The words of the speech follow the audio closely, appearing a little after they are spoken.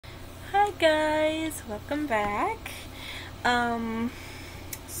guys, welcome back.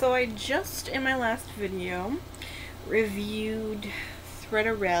 So I just in my last video reviewed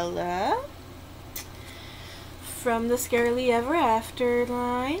Threadarella from the Scarily Ever After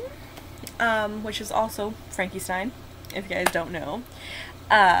line, which is also Frankenstein, if you guys don't know.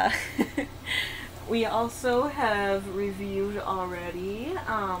 We also have reviewed already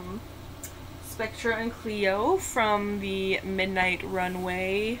Spectra and Cleo from the Midnight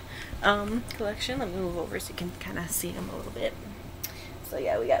Runway collection. Let me move over so you can kind of see them a little bit. So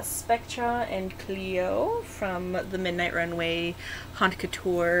yeah, we got Spectra and Cleo from the Midnight Runway Haute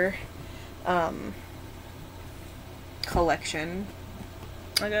Couture collection,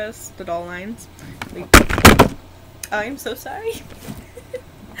 I guess, the doll lines. I'm so sorry.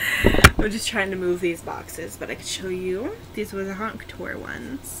 I'm just trying to move these boxes, but I could show you. These were the Haute Couture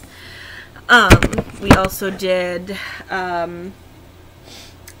ones. We also did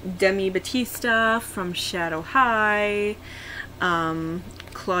Demi Batista from Shadow High,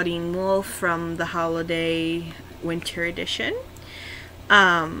 Claudine Wolfe from the Holiday Winter Edition.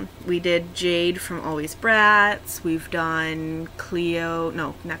 We did Jade from Always Brats. We've done Claudine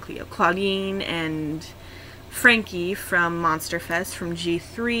and Frankie from Monster Fest from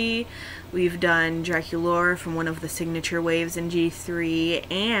G3. We've done Draculaura from one of the signature waves in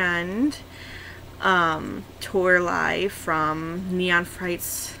G3, and Torlai from Neon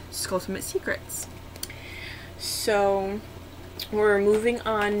Fright's Skulltimate Secrets. So we're moving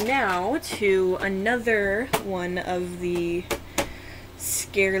on now to another one of the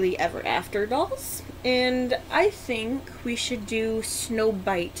Scarily Ever After dolls, and I think we should do Snow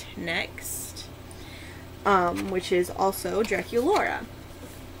Bite next, which is also Draculaura.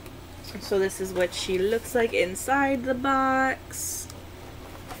 So this is what she looks like inside the box,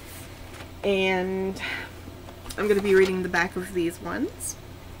 and I'm going to be reading the back of these ones.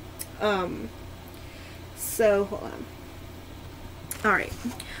 So hold on. Alright.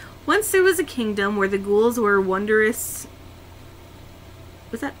 Once there was a kingdom where the ghouls were wondrous...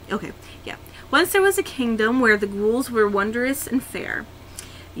 Was that? Okay, yeah. Once there was a kingdom where the ghouls were wondrous and fair,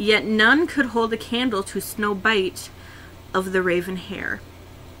 yet none could hold a candle to Snow Bite of the raven hair.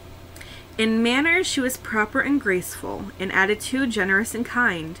 In manner she was proper and graceful, in attitude generous and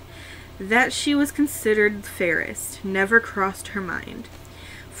kind. That she was considered fairest never crossed her mind,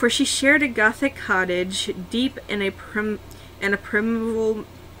 for she shared a Gothic cottage deep in a primeval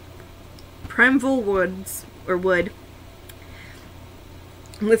wood,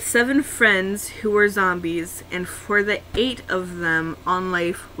 with 7 friends who were zombies, and for the 8 of them on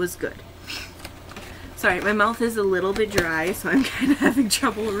life was good. Sorry, my mouth is a little bit dry, so I'm kind of having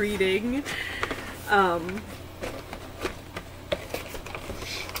trouble reading.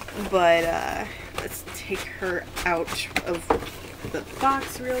 But let's take her out of the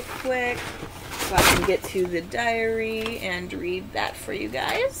box real quick so I can get to the diary and read that for you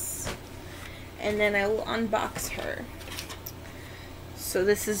guys. And then I will unbox her. So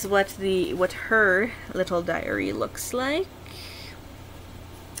this is what her little diary looks like,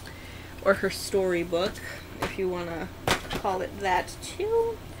 or her storybook, if you want to call it that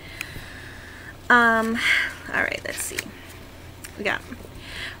too. All right, let's see. We got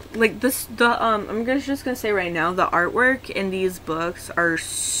like this. I'm just gonna say right now, the artwork in these books are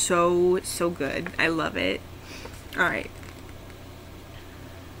so good. I love it. All right.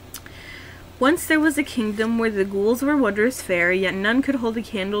 Once there was a kingdom where the ghouls were wondrous fair, yet none could hold a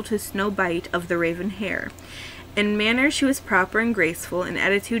candle to Snow Bite of the raven hair. In manner she was proper and graceful, in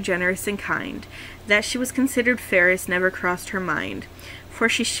attitude generous and kind. That she was considered fairest never crossed her mind, for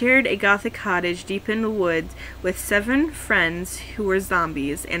she shared a Gothic cottage deep in the woods with 7 friends who were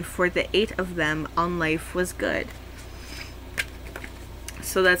zombies, and for the 8 of them on life was good.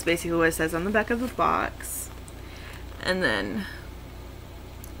 So that's basically what it says on the back of the box. And then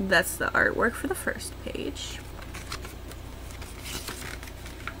that's the artwork for the first page.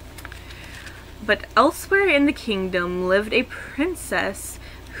 But elsewhere in the kingdom lived a princess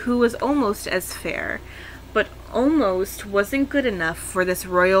who was almost as fair, but almost wasn't good enough for this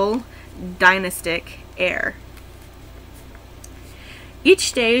royal dynastic heir.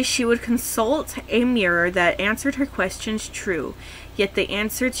 Each day she would consult a mirror that answered her questions true, yet the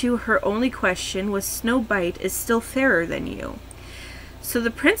answer to her only question was, Snow Bite is still fairer than you. So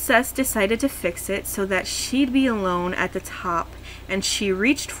the princess decided to fix it so that she'd be alone at the top, and she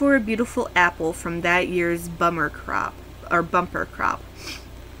reached for a beautiful apple from that year's bumper crop.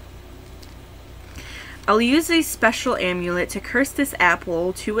 I'll use a special amulet to curse this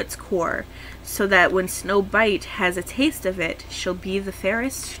apple to its core, so that when Snow Bite has a taste of it, she'll be the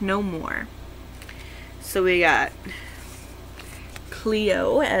fairest no more. So we got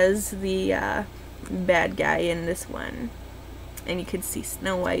Cleo as the bad guy in this one. And you could see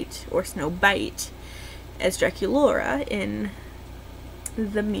Snow White or Snow Bite as Draculaura in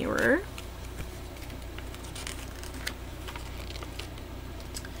the mirror.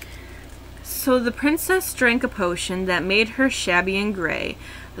 So the princess drank a potion that made her shabby and gray,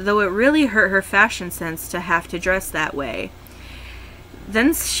 though it really hurt her fashion sense to have to dress that way.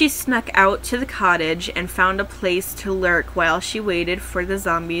 Then she snuck out to the cottage and found a place to lurk while she waited for the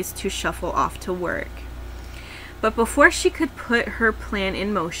zombies to shuffle off to work. But before she could put her plan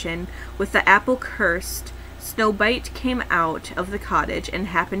in motion, with the apple cursed, Snow Bite came out of the cottage and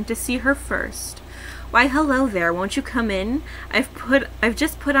happened to see her first. "Why, hello there, won't you come in? I've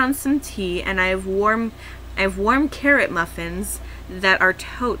just put on some tea, and I've warm carrot muffins that are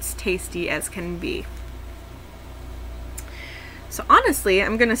totes tasty as can be." So honestly,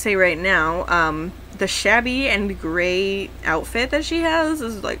 I'm gonna say right now, the shabby and gray outfit that she has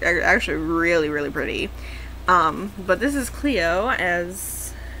is like actually really, really pretty. But this is Cleo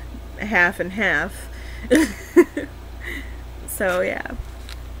as half and half. So yeah.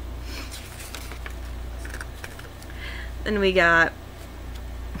 Then we got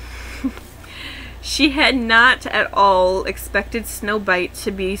she had not at all expected Snow Bite to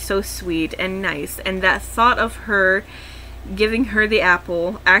be so sweet and nice, and that thought of her giving her the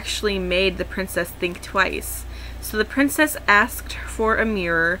apple actually made the princess think twice. So the princess asked for a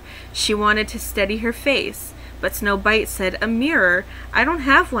mirror. She wanted to steady her face, but Snow Bite said, "A mirror? I don't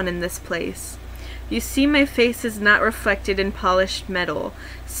have one in this place. You see, my face is not reflected in polished metal,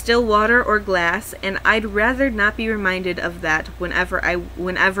 still water or glass, and I'd rather not be reminded of that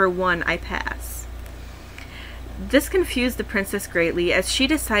whenever one I pass." This confused the princess greatly as she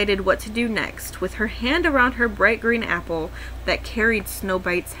decided what to do next, with her hand around her bright green apple that carried Snow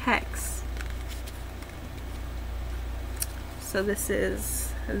Bite's hex. So this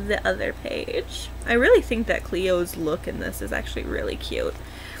is the other page. I really think that Cleo's look in this is actually really cute.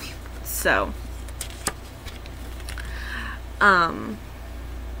 So oh,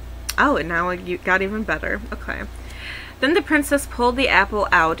 and now it got even better. Okay. Then the princess pulled the apple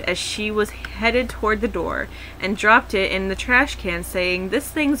out as she was headed toward the door and dropped it in the trash can, saying, "This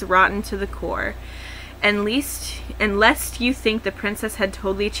thing's rotten to the core." And lest you think the princess had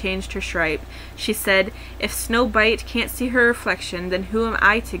totally changed her stripe, she said, "If Snow Bite can't see her reflection, then who am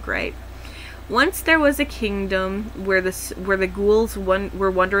I to gripe? Once there was a kingdom where the ghouls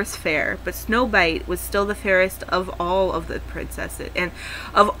were wondrous fair, but Snow Bite was still the fairest of all of the princesses, and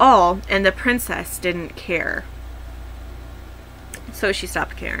the princess didn't care." So she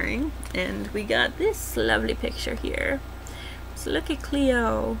stopped caring, and we got this lovely picture here. So look at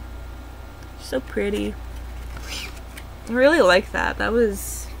Cleo. So pretty. I really like that. It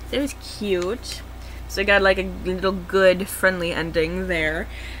was cute. So I got like a little good friendly ending there.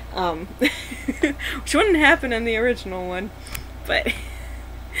 Which wouldn't happen in the original one. But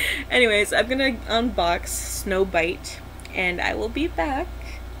anyways, I'm gonna unbox Snow Bite and I will be back.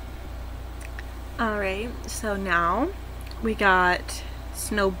 Alright, so now we got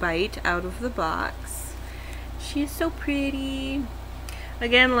Snow Bite out of the box. She's so pretty.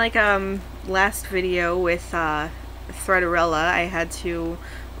 Again, like last video with Threadarella, I had to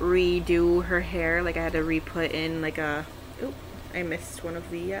redo her hair. Like I had to re-put in like a... Oop, I missed one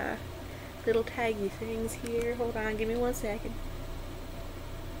of the little taggy things here. Hold on, give me 1 second.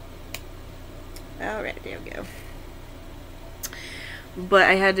 Alright, there we go. But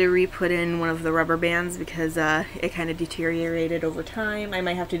I had to re-put in one of the rubber bands because it kind of deteriorated over time. I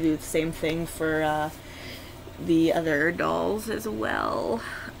might have to do the same thing for the other dolls as well.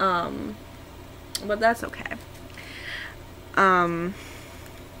 But that's okay. I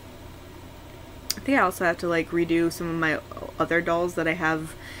think I also have to like redo some of my other dolls that I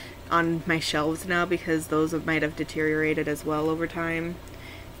have on my shelves now because those might have deteriorated as well over time.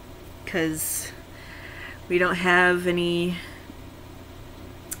 Because we don't have any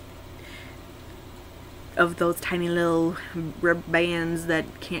of those tiny little rubber bands that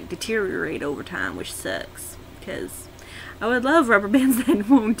can't deteriorate over time, which sucks. Because I would love rubber bands that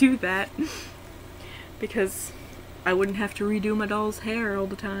won't do that. Because I wouldn't have to redo my doll's hair all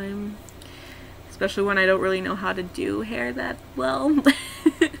the time. Especially when I don't really know how to do hair that well.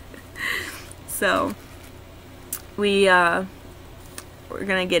 So, we're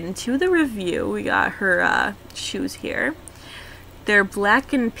gonna get into the review. We got her shoes here. They're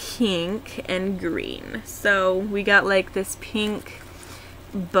black and pink and green. So we got like this pink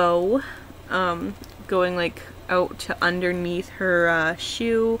bow going like out to underneath her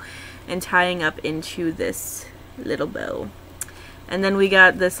shoe and tying up into this little bow. And then we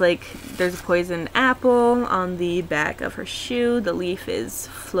got this, like, there's a poisoned apple on the back of her shoe. The leaf is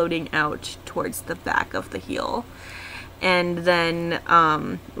floating out towards the back of the heel. And then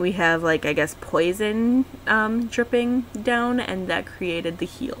we have, like, I guess poison dripping down, and that created the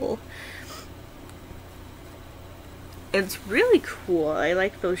heel. It's really cool. I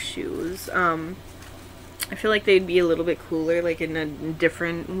like those shoes. I feel like they'd be a little bit cooler, like in a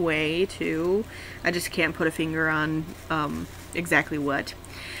different way too. I just can't put a finger on exactly what.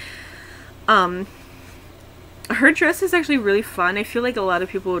 Her dress is actually really fun. I feel like a lot of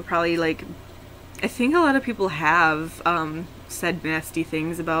people would probably like, I think a lot of people have said nasty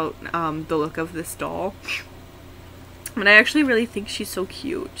things about the look of this doll. But I actually really think she's so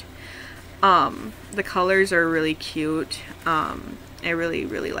cute. The colors are really cute. I really,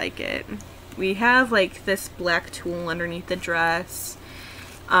 really like it. We have like this black tulle underneath the dress.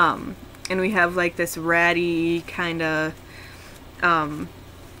 And we have like this ratty kind of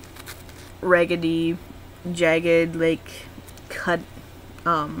raggedy, jagged, like cut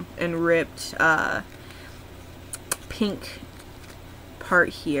and ripped pink part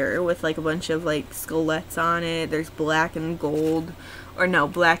here with like a bunch of like skullettes on it. There's black and gold, or no,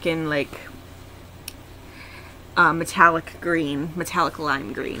 black and like metallic green, metallic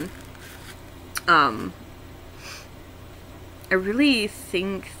lime green. I really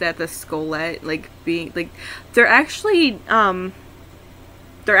think that the skullette, like being like, they're actually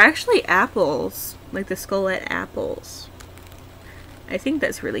apples, like the skullette apples. I think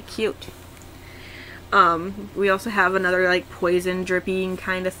that's really cute. We also have another like poison dripping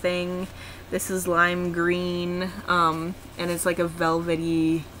kind of thing. This is lime green, and it's like a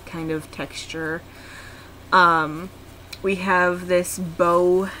velvety kind of texture. We have this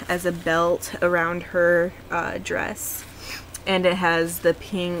bow as a belt around her dress, and it has the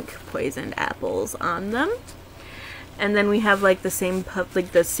pink poisoned apples on them. And then we have like the same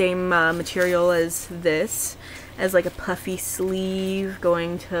material as this, as like a puffy sleeve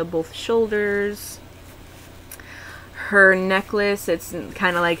going to both shoulders. Her necklace, it's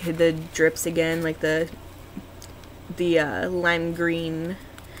kind of like the drips again, like the lime green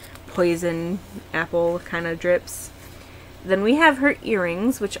poison apple kind of drips. Then we have her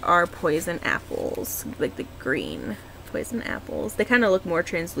earrings, which are poison apples, like the green poison apples. They kind of look more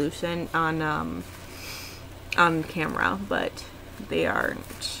translucent on camera, but they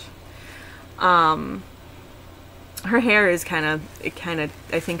aren't. Her hair is kind of,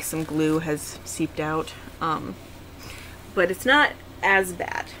 I think some glue has seeped out, but it's not as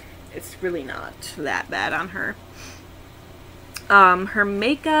bad. It's really not that bad on her. Her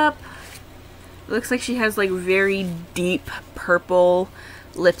makeup looks like she has like very deep purple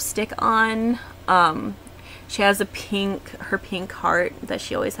lipstick on. She has her pink heart that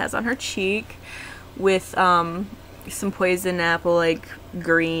she always has on her cheek, with some poison apple like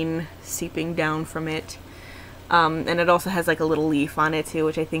green seeping down from it. And it also has like a little leaf on it too,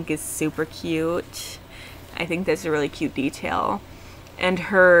 which I think is super cute. I think that's a really cute detail. And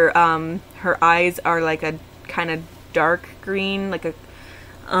her eyes are like a kind of dark green, like a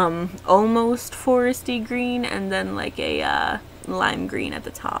almost foresty green, and then like a lime green at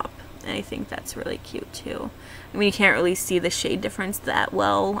the top. And I think that's really cute too. I mean, you can't really see the shade difference that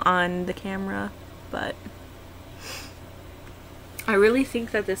well on the camera, but I really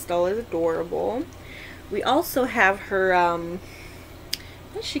think that this doll is adorable. We also have her,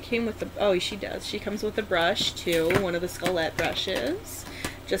 she came with the, oh, she does. She comes with a brush too, one of the skullette brushes,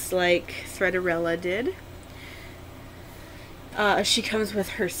 just like Threadarella did. She comes with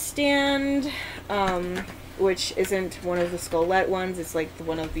her stand, which isn't one of the skullette ones. It's like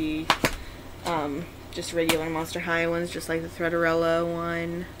one of the just regular Monster High ones, just like the Threadarella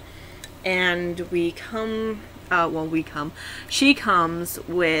one. And she comes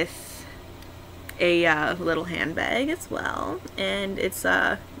with a little handbag as well, and it's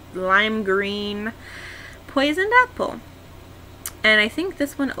a lime green poisoned apple. And I think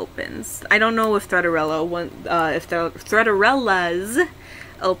this one opens. I don't know if Threadarella's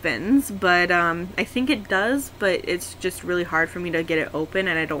opens, but I think it does, but it's just really hard for me to get it open,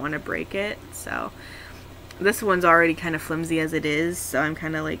 and I don't want to break it. So this one's already kind of flimsy as it is, so I'm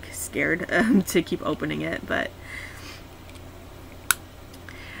kind of like scared to keep opening it, but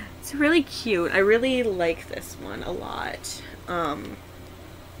it's really cute. I really like this one a lot. Let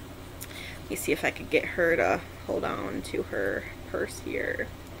me see if I could get her to hold on to her purse here.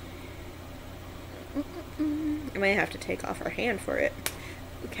 I might have to take off her hand for it.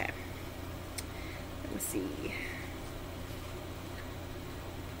 Okay. Let me see.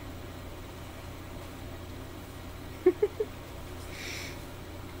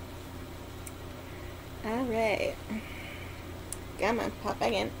 Alright. Come on, pop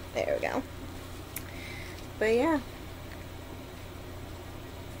back in. There we go. But yeah.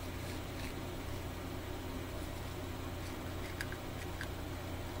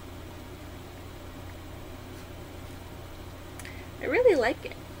 I really like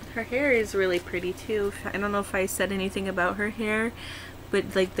it. Her hair is really pretty too. I don't know if I said anything about her hair,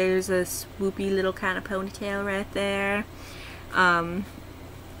 but like there's a swoopy little kind of ponytail right there.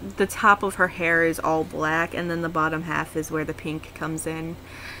 The top of her hair is all black, and then the bottom half is where the pink comes in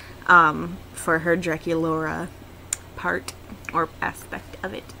for her Draculaura part or aspect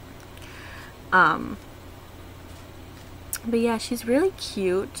of it. But yeah, she's really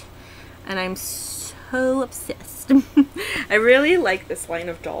cute, and I'm so obsessed. I really like this line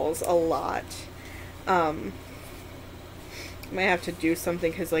of dolls a lot. I might have to do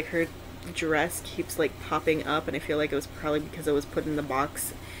something because like her dress keeps like popping up, and I feel like it was probably because it was put in the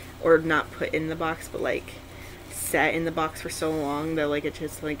box, or not put in the box, but like sat in the box for so long that like it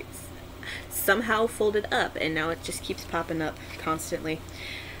just like somehow folded up, and now it just keeps popping up constantly.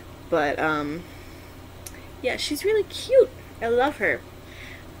 But yeah, she's really cute. I love her.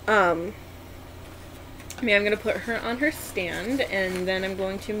 I'm gonna put her on her stand, and then I'm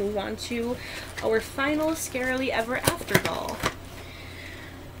going to move on to our final Scarily Ever After doll.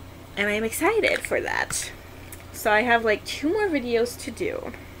 And I'm excited for that. So I have like 2 more videos to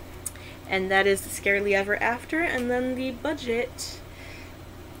do. And that is the Scarily Ever After, and then the budget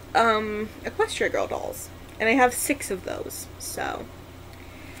Equestria Girl dolls. And I have 6 of those, so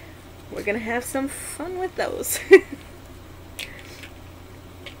we're gonna have some fun with those.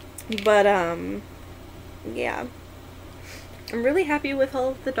 But yeah, I'm really happy with all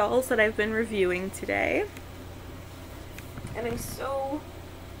of the dolls that I've been reviewing today, and I'm so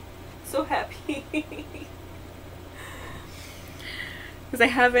happy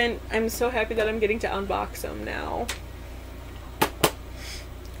because I'm so happy that I'm getting to unbox them now.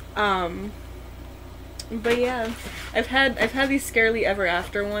 But yeah, I've had these Scarily Ever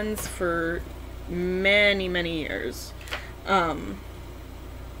After ones for many years.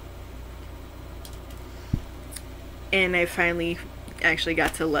 And I finally actually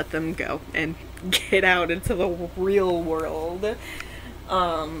got to let them go and get out into the real world,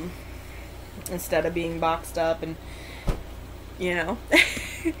 instead of being boxed up and, you know.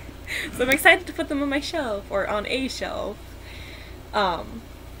 So I'm excited to put them on my shelf, or on a shelf. But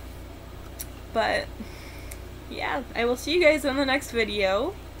yeah, I will see you guys in the next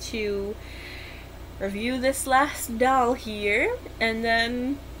video to review this last doll here, and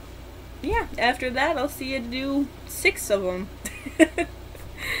then yeah, after that I'll see you do 6 of them.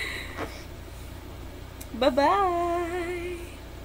 Bye bye.